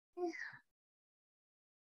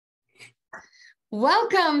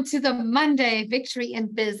Welcome to the Monday Victory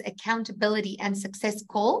in Biz Accountability and Success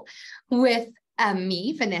Call with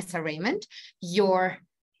me, Vanessa Raymond, your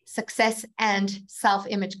success and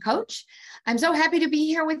self-image coach. I'm so happy to be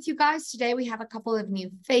here with you guys. Today we have a couple of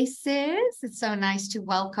new faces. It's so nice to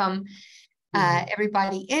welcome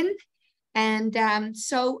everybody in. And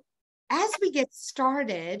so as we get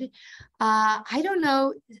started, I don't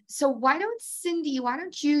know. So why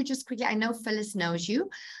don't you just quickly, I know Phyllis knows you.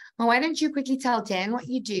 Well, why don't you quickly tell Dan what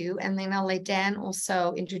you do, and then I'll let Dan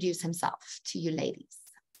also introduce himself to you ladies.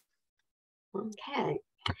 Okay.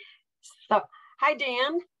 So, hi,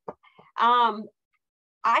 Dan.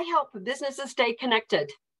 I help businesses stay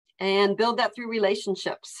connected and build that through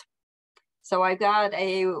relationships. So I've got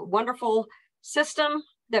a wonderful system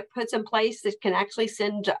that puts in place that can actually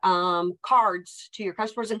send cards to your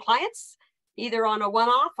customers and clients, either on a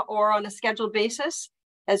one-off or on a scheduled basis,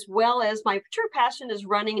 as well as my true passion is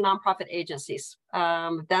running nonprofit agencies.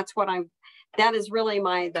 That is really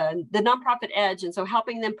the nonprofit edge. And so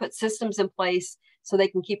helping them put systems in place so they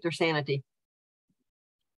can keep their sanity.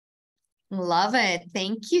 Love it.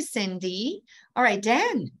 Thank you, Cindy. All right,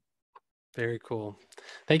 Dan. Very cool.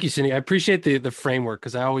 Thank you, Cindy. I appreciate the framework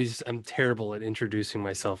because I'm terrible at introducing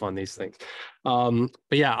myself on these things. But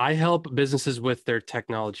yeah, I help businesses with their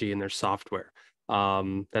technology and their software.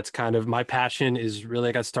 That's kind of my passion. Is really,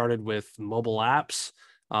 I got started with mobile apps,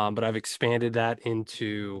 but I've expanded that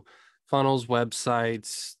into funnels,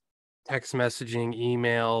 websites, text messaging,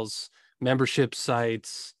 emails, membership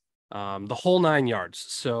sites, the whole nine yards.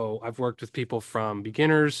 So I've worked with people from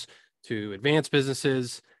beginners to advanced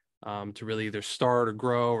businesses, to really either start or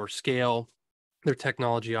grow or scale their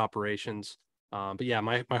technology operations. But yeah,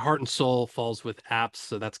 my heart and soul falls with apps.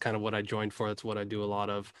 So that's kind of what I joined for. That's what I do a lot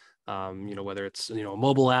of, whether it's, a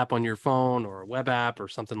mobile app on your phone or a web app or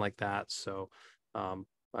something like that. So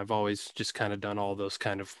I've always just kind of done all those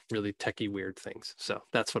kind of really techie weird things. So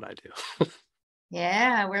that's what I do.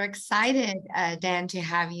 Yeah, we're excited, Dan, to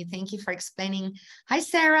have you. Thank you for explaining. Hi,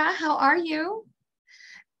 Sarah. How are you?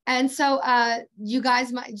 And so you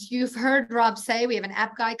guys, you've heard Rob say we have an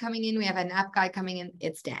app guy coming in. We have an app guy coming in.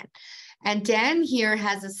 It's Dan. And Dan here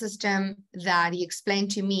has a system that he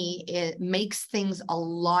explained to me. It makes things a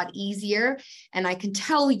lot easier. And I can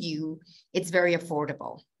tell you it's very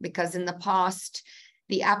affordable because in the past,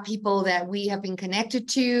 the app people that we have been connected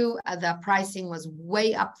to, the pricing was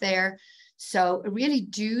way up there. So really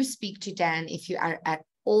do speak to Dan if you are at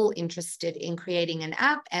all interested in creating an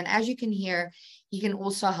app. And as you can hear, he can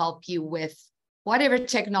also help you with whatever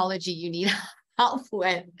technology you need help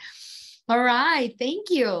with. All right,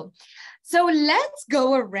 thank you. So let's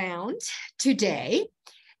go around today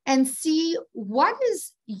and see what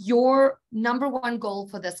is your number one goal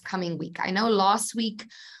for this coming week. I know last week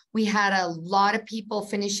we had a lot of people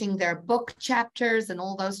finishing their book chapters and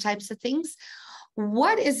all those types of things.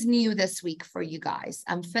 What is new this week for you guys?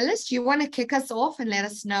 Phyllis, do you want to kick us off and let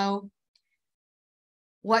us know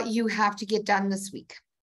what you have to get done this week?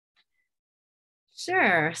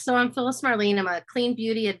 Sure. So I'm Phyllis Marlene. I'm a clean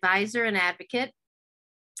beauty advisor and advocate.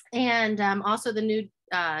 And I'm also the new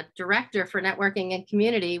director for networking and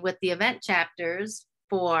community with the event chapters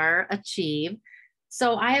for Achieve.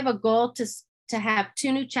 So I have a goal to have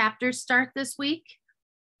 2 new chapters start this week.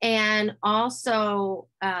 And also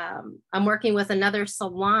I'm working with another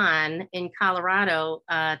salon in Colorado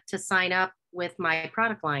to sign up with my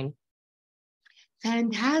product line.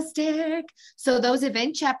 Fantastic. So those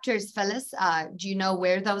event chapters, Phyllis, do you know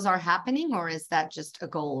where those are happening, or is that just a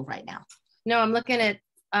goal right now? No, I'm looking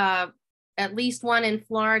at least one in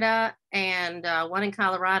Florida and one in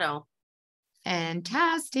Colorado.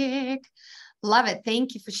 Fantastic. Love it.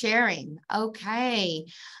 Thank you for sharing. Okay.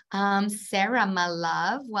 Sarah, my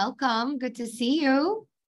love, welcome. Good to see you.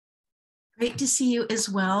 Great to see you as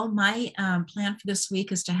well. My plan for this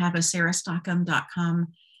week is to have a sarahstockham.com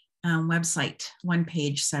website, one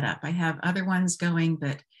page set up. I have other ones going,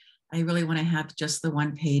 but I really want to have just the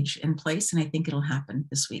one page in place, and I think it'll happen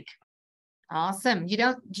this week. Awesome.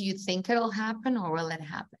 Do you think it'll happen, or will it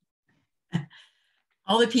happen?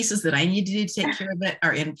 All the pieces that I need to do to take care of it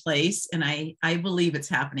are in place, and I believe it's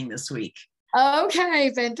happening this week.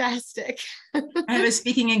 Okay, fantastic. I have a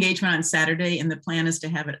speaking engagement on Saturday, and the plan is to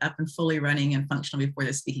have it up and fully running and functional before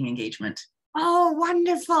the speaking engagement. Oh,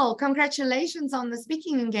 wonderful. Congratulations on the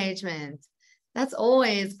speaking engagement. That's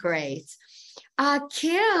always great.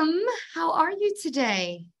 Kim, how are you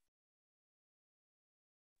today?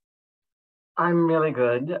 I'm really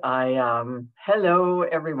good. Hello,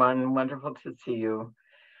 everyone. Wonderful to see you.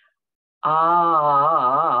 I'm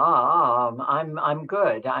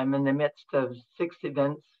good. I'm in the midst of 6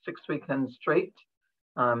 events, 6 weekends straight.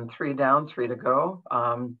 3 down, 3 to go.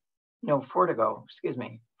 No, 4 to go. Excuse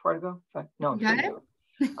me. 4 to go? 5? No, 3 to go.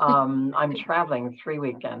 I'm traveling 3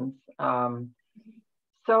 weekends.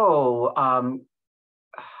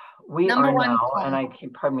 We Number are one now, goal.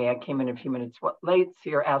 and pardon me, I came in a few minutes late. So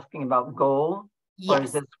you're asking about goal, or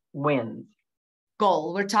is this wins?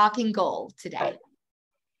 Goal. We're talking goal today.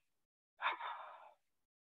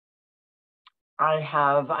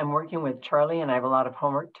 I'm working with Charlie, and I have a lot of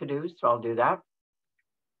homework to do, so I'll do that.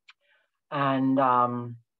 And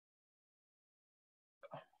can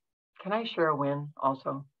I share a win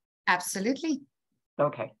also? Absolutely.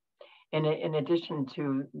 Okay. In addition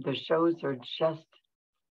to the shows are just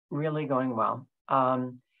really going well,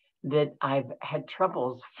 that I've had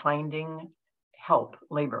troubles finding help,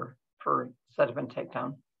 labor for setup and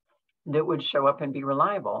takedown that would show up and be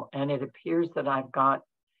reliable. And it appears that I've got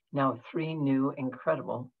now 3 new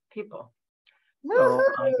incredible people. So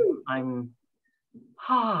I'm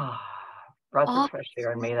breath of fresh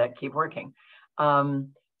air, and may that keep working. Oh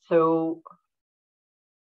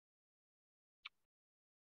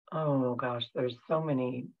gosh, there's so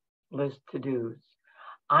many list to-dos.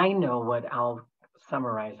 I know what I'll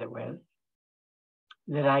summarize it with,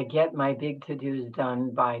 that I get my big to-dos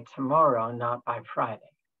done by tomorrow, not by Friday.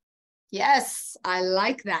 Yes, I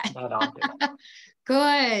like that. That I'll do.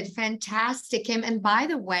 Good, fantastic, Kim. And by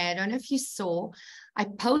the way, I don't know if you saw, I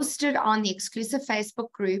posted on the exclusive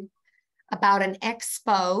Facebook group about an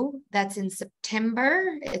expo that's in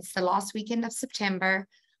September. It's the last weekend of September.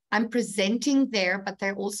 I'm presenting there, but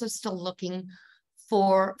they're also still looking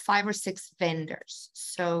for 5 or 6 vendors.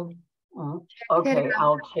 So okay,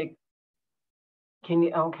 I'll take.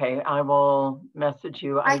 I will message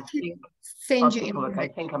you. I think send you look. I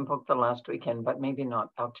think I'm booked the last weekend, but maybe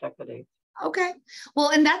not. I'll check the date. Okay. Well,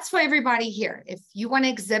 and that's for everybody here. If you want to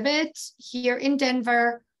exhibit here in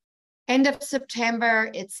Denver, end of September,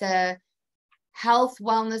 it's a health,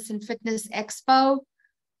 wellness, and fitness expo.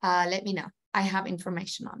 Let me know. I have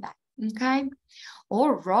information on that. Okay.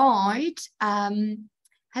 All right.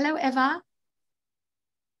 Hello, Eva.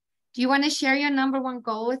 Do you want to share your #1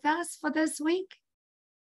 goal with us for this week?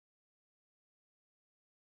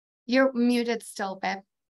 You're muted still, Bev.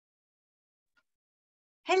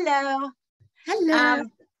 Hello. Hello.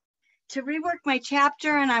 To rework my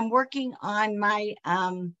chapter, and I'm working on my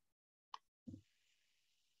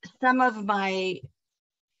some of my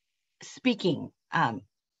speaking,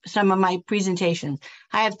 some of my presentations.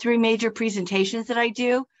 I have 3 major presentations that I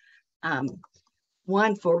do.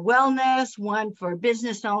 One for wellness, one for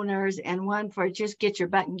business owners, and one for just get your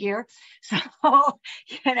butt in gear. So,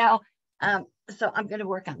 so I'm going to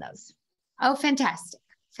work on those. Oh, fantastic.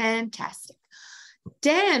 Fantastic.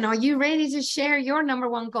 Dan, are you ready to share your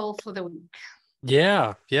 #1 goal for the week?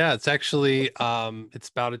 Yeah. It's actually, it's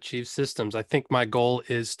about Achieve Systems. I think my goal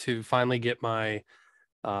is to finally get my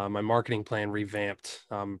my marketing plan revamped.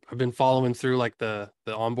 I've been following through like the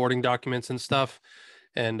onboarding documents and stuff.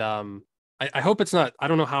 And I hope it's not, I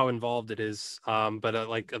don't know how involved it is, but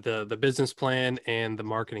like the business plan and the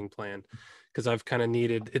marketing plan, because I've kind of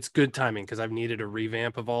needed, it's good timing because I've needed a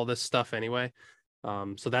revamp of all this stuff anyway.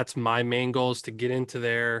 So that's my main goal, is to get into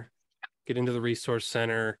there, get into the resource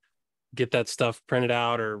center, get that stuff printed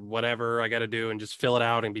out or whatever I got to do, and just fill it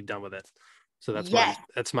out and be done with it. So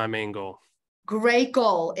that's my main goal. Great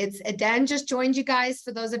goal. It's Dan just joined you guys.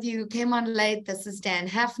 For those of you who came on late, this is Dan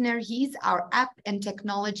Hefner. He's our app and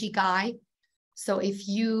technology guy. So if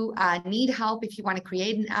you need help, if you want to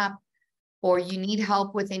create an app or you need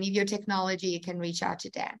help with any of your technology, you can reach out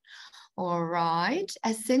to Dan. All right.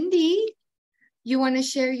 Cindy, you want to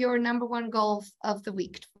share your #1 goal of the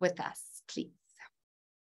week with us, please?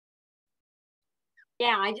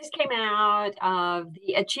 Yeah, I just came out of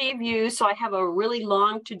the Achieve You, so I have a really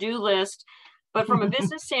long to-do list. But from a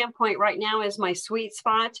business standpoint, right now is my sweet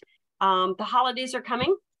spot. The holidays are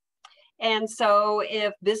coming. And so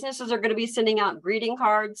if businesses are going to be sending out greeting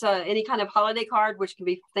cards, any kind of holiday card, which can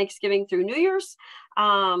be Thanksgiving through New Year's,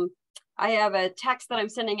 I have a text that I'm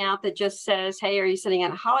sending out that just says, hey, are you sending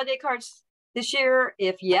out holiday cards this year?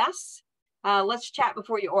 If yes, let's chat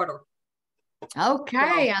before you order.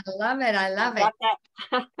 Okay, I love it. I love it.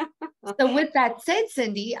 That. So with that said,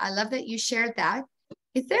 Cindy, I love that you shared that.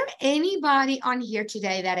 Is there anybody on here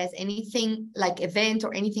today that has anything like event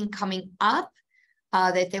or anything coming up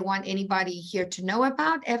that they want anybody here to know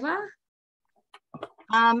about? Eva?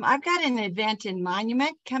 I've got an event in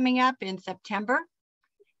Monument coming up in September,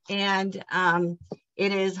 and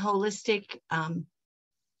it is holistic.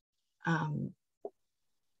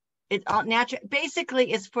 It's all natural.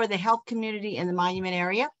 Basically, it's for the health community in the Monument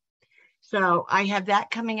area. So I have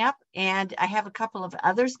that coming up, and I have a couple of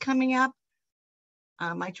others coming up.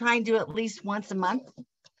 I try and do at least once a month,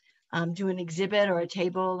 do an exhibit or a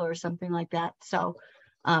table or something like that. So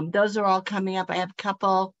those are all coming up. I have a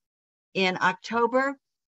couple in October.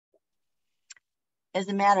 As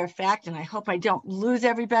a matter of fact, and I hope I don't lose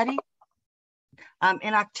everybody,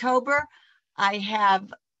 in October, I have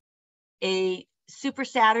a Super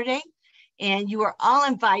Saturday, and you are all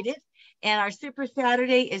invited. And our Super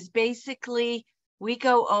Saturday is basically, we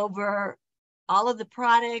go over all of the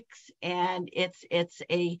products, and it's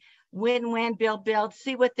a win-win, build,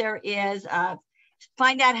 see what there is,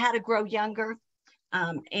 find out how to grow younger.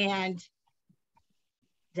 And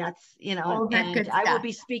that's, you know, All that and good I will stuff.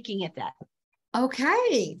 be speaking at that.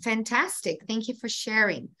 Okay, fantastic. Thank you for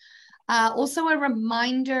sharing. Also a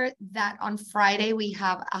reminder that on Friday, we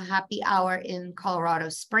have a happy hour in Colorado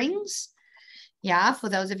Springs. Yeah, for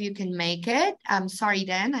those of you who can make it. I'm sorry,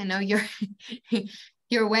 Dan, I know you're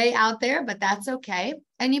you're way out there, but that's okay.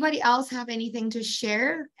 Anybody else have anything to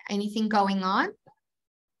share? Anything going on?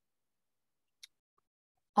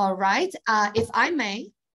 All right, if I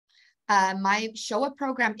may, my show up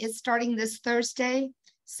program is starting this Thursday.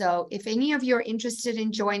 So if any of you are interested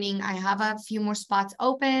in joining, I have a few more spots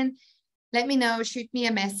open. Let me know, shoot me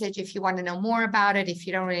a message if you want to know more about it. If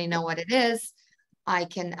you don't really know what it is, I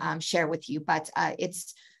can share with you. But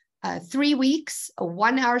it's 3 weeks, a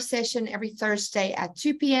 1-hour session every Thursday at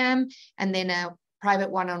 2 p.m. and then a private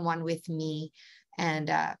one-on-one with me. And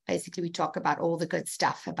basically we talk about all the good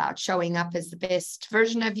stuff about showing up as the best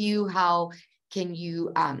version of you. How can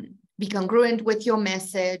you be congruent with your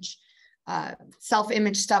message,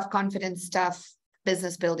 self-image stuff, confidence stuff,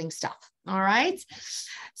 business building stuff. All right.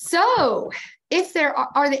 So if there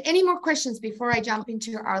are there any more questions before I jump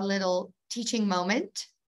into our little teaching moment?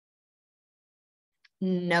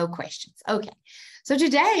 No questions. Okay. So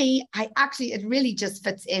today it really just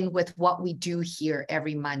fits in with what we do here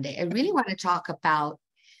every Monday. I really want to talk about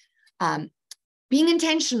being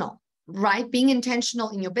intentional, right? Being intentional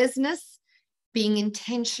in your business, being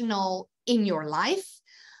intentional in your life.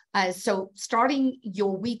 So starting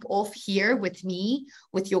your week off here with me,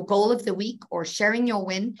 with your goal of the week or sharing your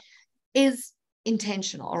win is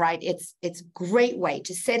intentional, right? It's a great way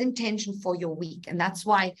to set intention for your week. And that's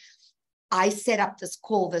why I set up this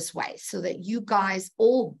call this way, so that you guys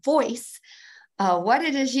all voice what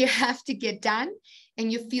it is you have to get done,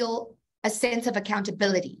 and you feel a sense of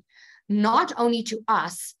accountability, not only to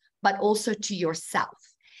us, but also to yourself.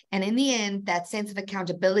 And in the end, that sense of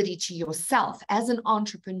accountability to yourself as an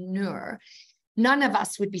entrepreneur, none of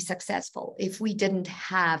us would be successful if we didn't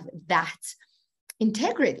have that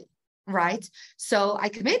integrity, right? So I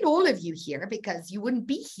commend all of you here, because you wouldn't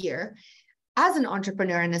be here as an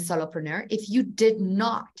entrepreneur and a solopreneur if you did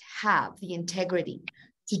not have the integrity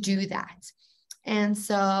to do that. And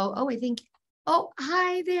so,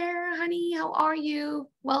 hi there, honey. How are you?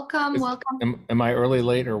 Welcome. Am I early,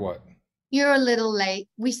 late, or what? You're a little late.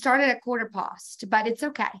 We started at 1:15, but it's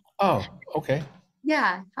okay. Oh, okay.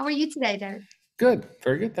 Yeah. How are you today, Derek? Good.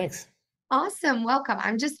 Very good. Thanks. Awesome. Welcome.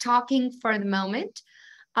 I'm just talking for the moment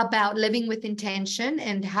about living with intention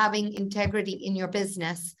and having integrity in your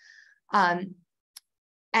business.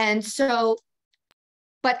 And so,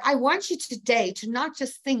 but I want you today to not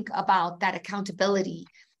just think about that accountability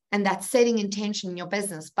and that setting intention in your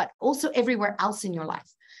business, but also everywhere else in your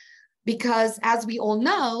life. Because as we all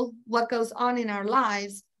know, what goes on in our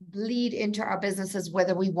lives bleed into our businesses,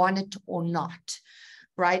 whether we want it or not,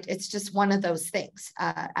 right? It's just one of those things.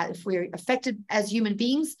 If we're affected as human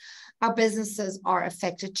beings, our businesses are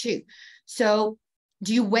affected too. So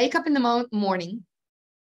do you wake up in the morning,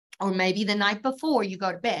 or maybe the night before you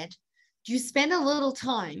go to bed, do you spend a little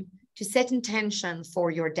time to set intention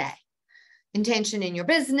for your day? Intention in your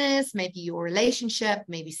business, maybe your relationship,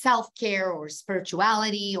 maybe self-care or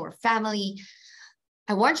spirituality or family.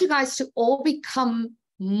 I want you guys to all become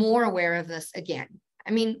more aware of this again.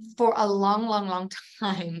 I mean, for a long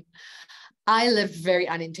time, I lived very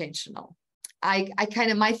unintentional.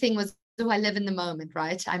 My thing was, I live in the moment,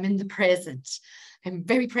 right? I'm in the present. I'm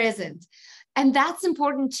very present. And that's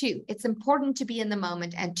important too. It's important to be in the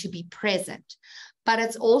moment and to be present. But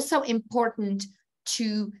it's also important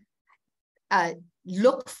to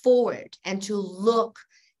look forward and to look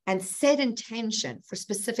and set intention for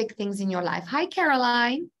specific things in your life. Hi,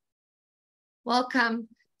 Caroline. Welcome.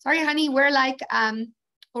 Sorry, honey, we're like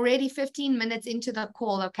already 15 minutes into the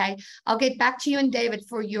call, okay? I'll get back to you and David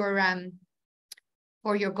for your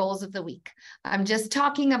goals of the week. I'm just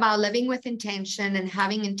talking about living with intention and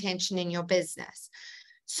having intention in your business.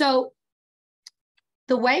 So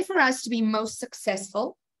the way for us to be most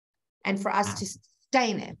successful and for us to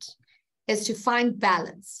sustain it is to find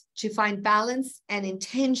balance and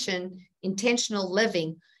intention intentional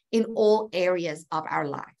living in all areas of our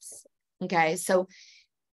lives. Okay, so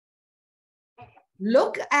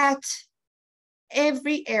look at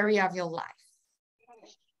every area of your life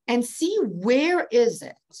and see where is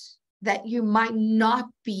it that you might not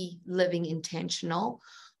be living intentional,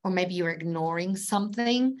 or maybe you're ignoring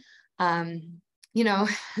something. You know,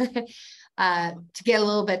 to get a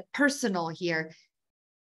little bit personal here,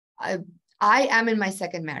 I am in my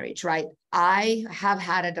second marriage, right? I have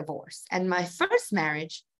had a divorce, and my first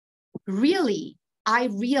marriage, really, I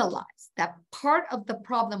realized that part of the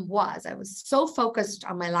problem was I was so focused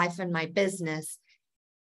on my life and my business,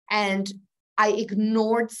 and I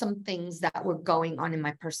ignored some things that were going on in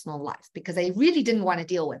my personal life because I really didn't want to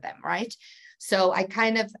deal with them, right? So I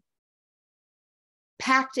kind of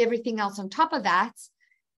packed everything else on top of that,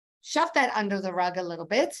 shoved that under the rug a little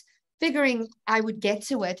bit, figuring I would get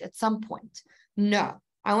to it at some point. No,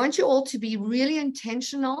 I want you all to be really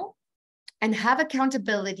intentional and have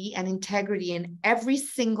accountability and integrity in every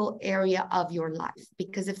single area of your life.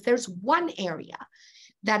 Because if there's one area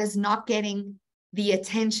that is not getting the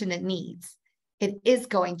attention it needs, it is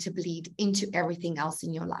going to bleed into everything else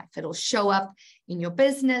in your life. It'll show up in your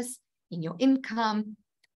business, in your income,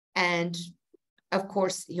 and of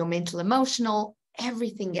course, your mental, emotional,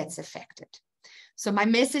 everything gets affected. So my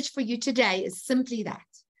message for you today is simply that.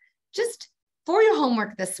 Just for your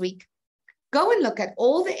homework this week, go and look at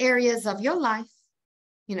all the areas of your life,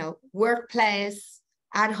 you know, workplace,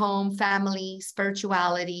 at home, family,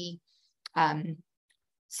 spirituality,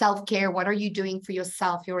 self-care. What are you doing for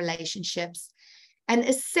yourself, your relationships? And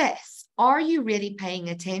assess, are you really paying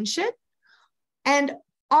attention? And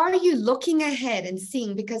are you looking ahead and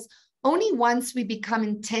seeing? Because only once we become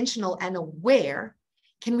intentional and aware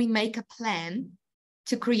can we make a plan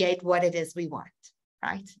to create what it is we want,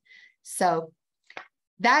 right? So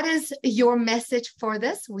that is your message for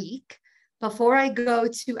this week. Before I go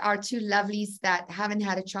to our two lovelies that haven't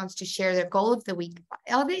had a chance to share their goal of the week,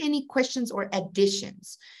 are there any questions or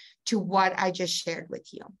additions to what I just shared with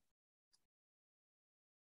you?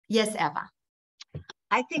 Yes, Eva.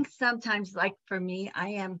 I think sometimes, like for me,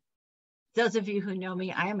 those of you who know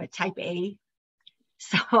me, I am a type A.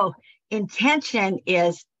 So intention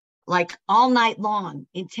is like all night long,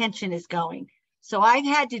 intention is going. So I've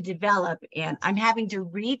had to develop, and I'm having to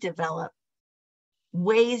redevelop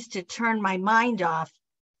ways to turn my mind off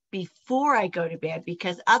before I go to bed,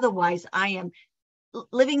 because otherwise I am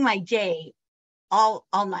living my day all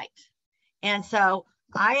night. And so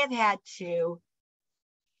I have had to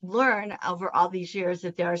learn over all these years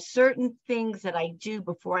that there are certain things that I do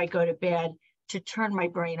before I go to bed to turn my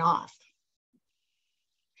brain off.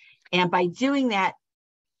 And by doing that,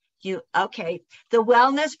 the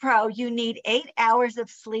Wellness Pro, you need 8 hours of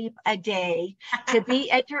sleep a day to be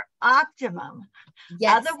at your optimum.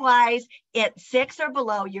 Yes. Otherwise, at 6 or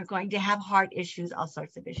below, you're going to have heart issues, all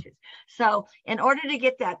sorts of issues. So in order to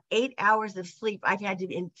get that 8 hours of sleep, I've had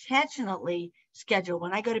to intentionally schedule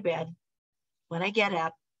when I go to bed, when I get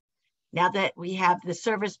up. Now that we have the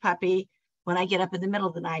service puppy, when I get up in the middle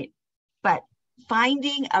of the night, but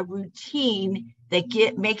finding a routine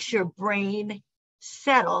that makes your brain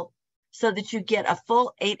settle so that you get a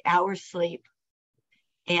full 8 hours sleep,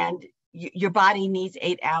 and your body needs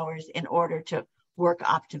 8 hours in order to work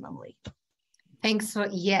optimally. Thanks for,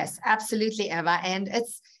 yes, absolutely, Eva. And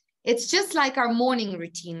it's just like our morning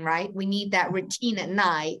routine, right? We need that routine at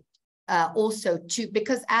night also too,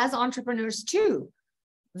 because as entrepreneurs too,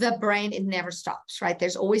 the brain, it never stops, right?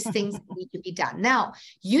 There's always things that need to be done. Now,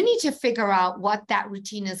 you need to figure out what that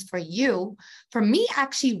routine is for you. For me,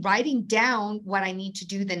 actually writing down what I need to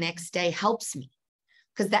do the next day helps me,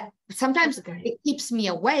 because that sometimes it keeps me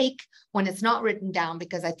awake when it's not written down,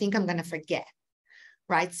 because I think I'm going to forget,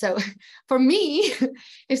 right? So for me,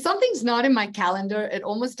 if something's not in my calendar, it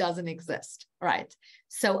almost doesn't exist, right?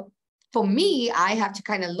 So for me, I have to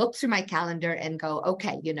kind of look through my calendar and go,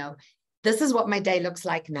 okay, you know, this is what my day looks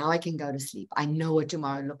like. Now I can go to sleep. I know what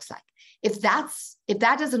tomorrow looks like. If that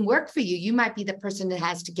doesn't work for you, you might be the person that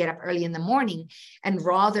has to get up early in the morning and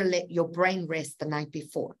rather let your brain rest the night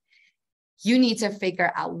before. You need to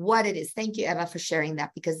figure out what it is. Thank you, Eva, for sharing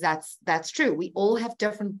that, because that's true. We all have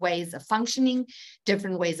different ways of functioning,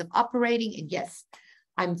 different ways of operating. And yes,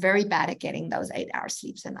 I'm very bad at getting those 8 hours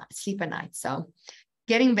sleep a night. So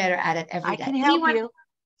getting better at it every day. I can help you.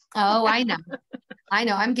 Oh, I know. I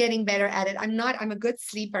know, I'm getting better at it. I'm a good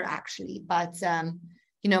sleeper actually, but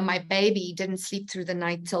you know, my baby didn't sleep through the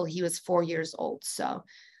night till he was 4 years old. So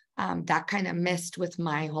that kind of messed with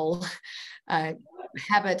my whole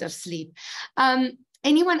habit of sleep.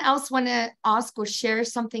 Anyone else want to ask or share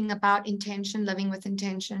something about intention, living with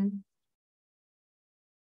intention?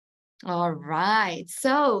 All right.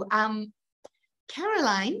 So,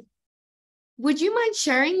 Caroline, would you mind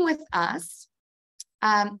sharing with us?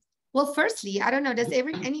 Well, firstly, I don't know, does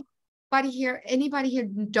anybody here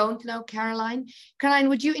don't know Caroline? Caroline,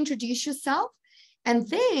 would you introduce yourself and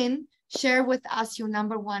then share with us your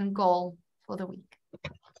 #1 goal for the week?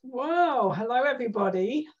 Wow, hello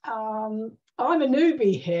everybody. I'm a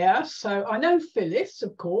newbie here, so I know Phyllis,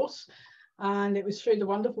 of course, and it was through the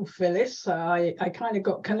wonderful Phyllis I kind of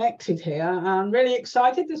got connected here. I'm really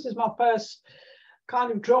excited. This is my first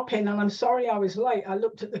kind of drop in, and I'm sorry I was late. I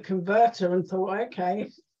looked at the converter and thought, okay,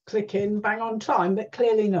 click in, bang on time, but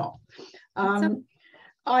clearly not.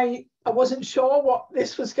 I wasn't sure what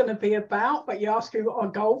this was going to be about, but you asked me what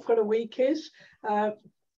my goal for the week is.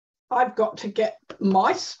 I've got to get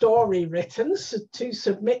my story written to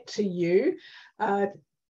submit to you.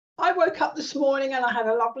 I woke up this morning and I had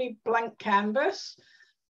a lovely blank canvas,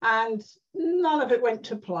 and none of it went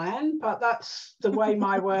to plan, but that's the way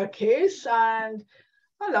my work is, and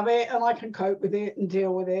I love it and I can cope with it and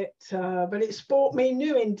deal with it. But it's brought me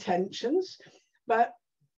new intentions. But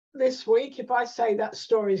this week, if I say that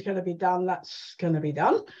story is going to be done, that's going to be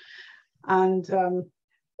done. And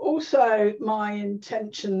also my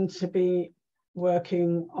intention to be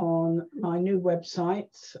working on my new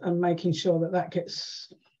website and making sure that that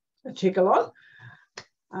gets a jiggle on,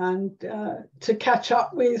 and to catch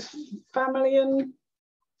up with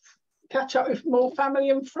more family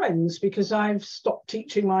and friends, because I've stopped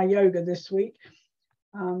teaching my yoga this week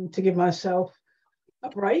to give myself a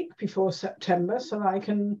break before September, so that I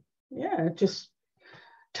can, just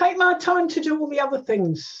take my time to do all the other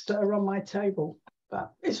things that are on my table.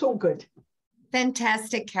 But it's all good.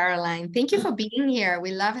 Fantastic, Caroline. Thank you for being here.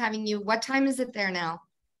 We love having you. What time is it there now?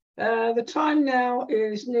 The time now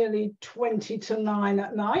is nearly 20 to 9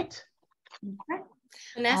 at night. Okay.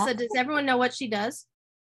 Vanessa, does everyone know what she does?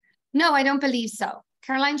 No, I don't believe so.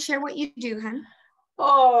 Caroline, share what you do, hon.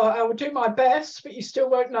 Oh, I will do my best, but you still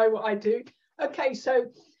won't know what I do. Okay, so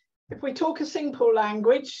if we talk a simple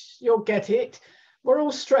language, you'll get it. We're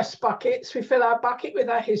all stress buckets. We fill our bucket with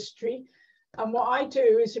our history. And what I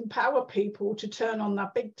do is empower people to turn on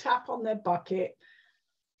that big tap on their bucket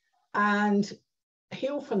and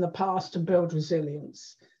heal from the past and build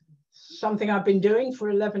resilience. Something I've been doing for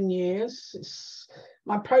 11 years.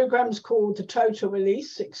 My program's called the Total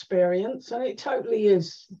Release Experience, and it totally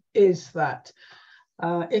is that.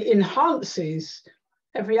 It enhances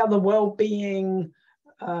every other well-being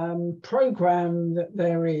program that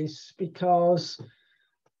there is, because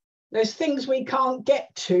there's things we can't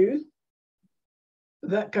get to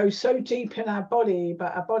that go so deep in our body,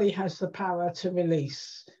 but our body has the power to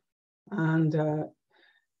release. And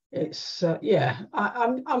it's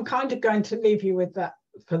I'm kind of going to leave you with that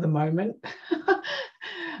for the moment.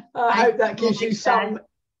 I hope that gives you some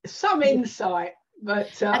insight,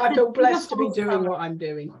 but I feel blessed to be doing what I'm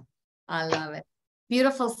doing. I love it.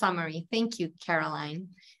 Beautiful summary. Thank you, Caroline.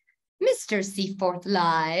 Mr. Seaforth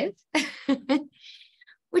Live,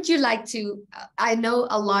 would you like to, I know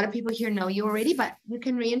a lot of people here know you already, but you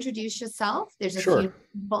can reintroduce yourself. There's a few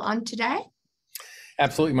people on today.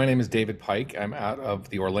 Absolutely. My name is David Pike. I'm out of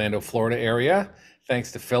the Orlando, Florida area.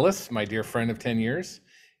 Thanks to Phyllis, my dear friend of 10 years.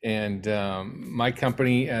 And my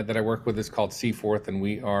company that I work with is called Seaforth, and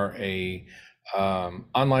we are a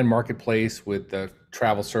online marketplace with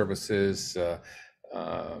travel services,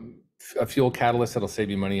 a fuel catalyst that'll save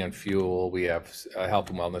you money on fuel. We have health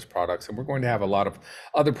and wellness products, and we're going to have a lot of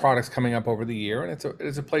other products coming up over the year. And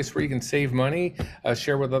it's a place where you can save money,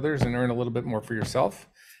 share with others, and earn a little bit more for yourself.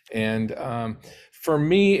 And for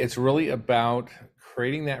me, it's really about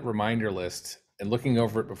creating that reminder list and looking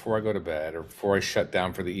over it before I go to bed or before I shut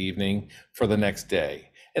down for the evening for the next day.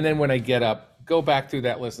 And then when I get up, go back through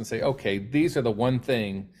that list and say, okay, this is the one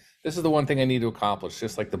thing I need to accomplish,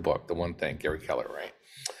 just like the book, The One Thing, Gary Keller, right?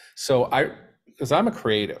 So because I'm a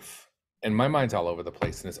creative and my mind's all over the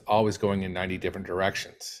place and it's always going in 90 different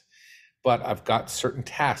directions, but I've got certain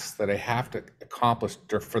tasks that I have to accomplish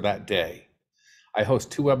for that day. I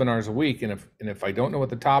host 2 webinars a week, and if I don't know what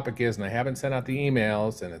the topic is and I haven't sent out the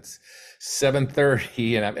emails and it's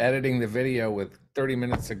 7:30 and I'm editing the video with 30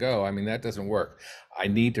 minutes to go, I mean, that doesn't work. I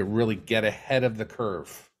need to really get ahead of the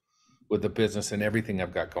curve with the business and everything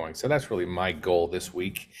I've got going. So that's really my goal this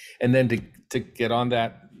week. And then to get on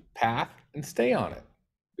that path and stay on it.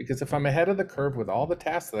 Because if I'm ahead of the curve with all the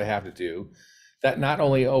tasks that I have to do, that not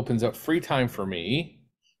only opens up free time for me,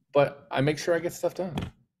 but I make sure I get stuff done.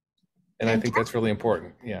 And I think that's really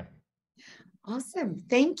important. Yeah. Awesome.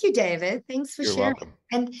 Thank you, David. Thanks for You're sharing. welcome.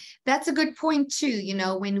 And that's a good point too. You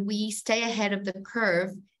know, when we stay ahead of the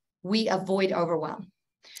curve, we avoid overwhelm.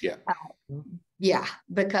 Yeah. Yeah,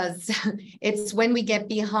 because it's when we get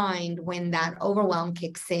behind when that overwhelm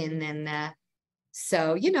kicks in. And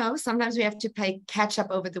so, you know, sometimes we have to catch up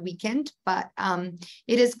over the weekend, but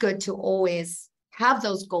it is good to always have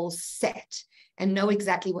those goals set and know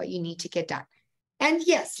exactly what you need to get done. And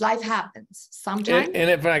yes, life happens sometimes. And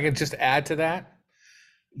if I could just add to that,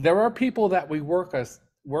 there are people that we work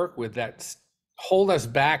with that hold us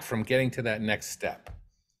back from getting to that next step.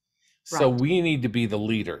 So we need to be the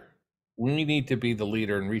leader. We need to be the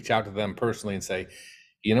leader and reach out to them personally and say,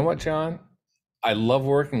 you know what, John, I love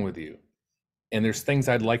working with you. And there's things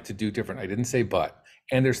I'd like to do different. I didn't say but.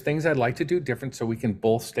 And there's things I'd like to do different so we can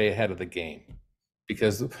both stay ahead of the game.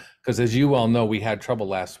 Because as you all know, we had trouble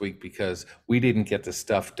last week because we didn't get the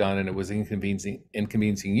stuff done and it was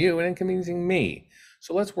inconveniencing you and inconveniencing me.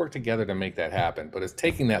 So let's work together to make that happen. But it's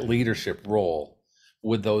taking that leadership role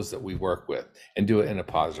with those that we work with and do it in a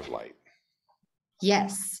positive light.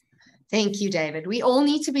 Yes. Thank you, David. We all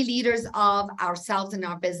need to be leaders of ourselves and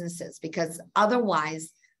our businesses, because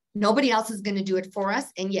otherwise nobody else is going to do it for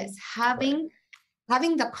us. And yes, having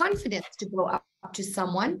the confidence to go up to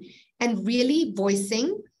someone and really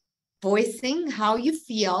voicing how you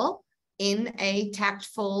feel in a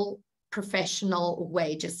tactful, professional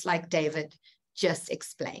way, just like David just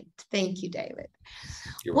explained. Thank you, David.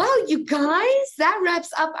 Well, you guys, that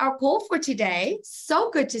wraps up our call for today.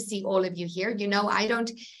 So good to see all of you here. You know, I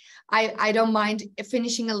don't mind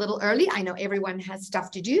finishing a little early. I know everyone has stuff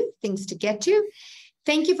to do, things to get to.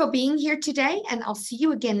 Thank you for being here today, and I'll see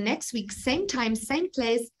you again next week, same time, same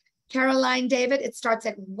place. Caroline, David, it starts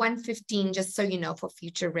at 1:15, just so you know, for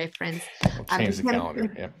future reference. We'll change the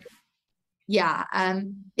calendar. Yeah.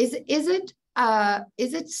 Is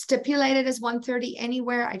it stipulated as 1:30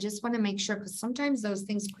 anywhere? I just want to make sure, because sometimes those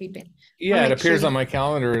things creep in. Yeah, it appears on my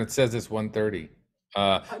calendar and it says it's 1:30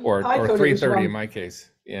 or 3:30 in my case.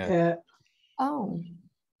 Yeah. Oh,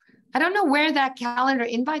 I don't know where that calendar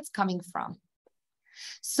invite's coming from.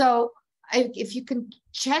 So if you can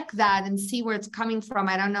check that and see where it's coming from,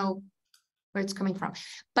 I don't know where it's coming from,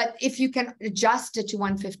 but if you can adjust it to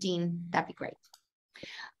 1:15, that'd be great.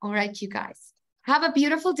 All right, you guys, have a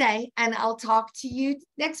beautiful day, and I'll talk to you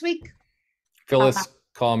next week. Phyllis, Bye-bye.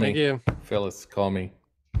 call me. Thank you. Phyllis, call me.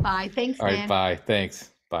 Bye. Thanks, All right, Dan. bye.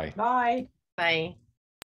 Thanks. Bye. Bye. Bye.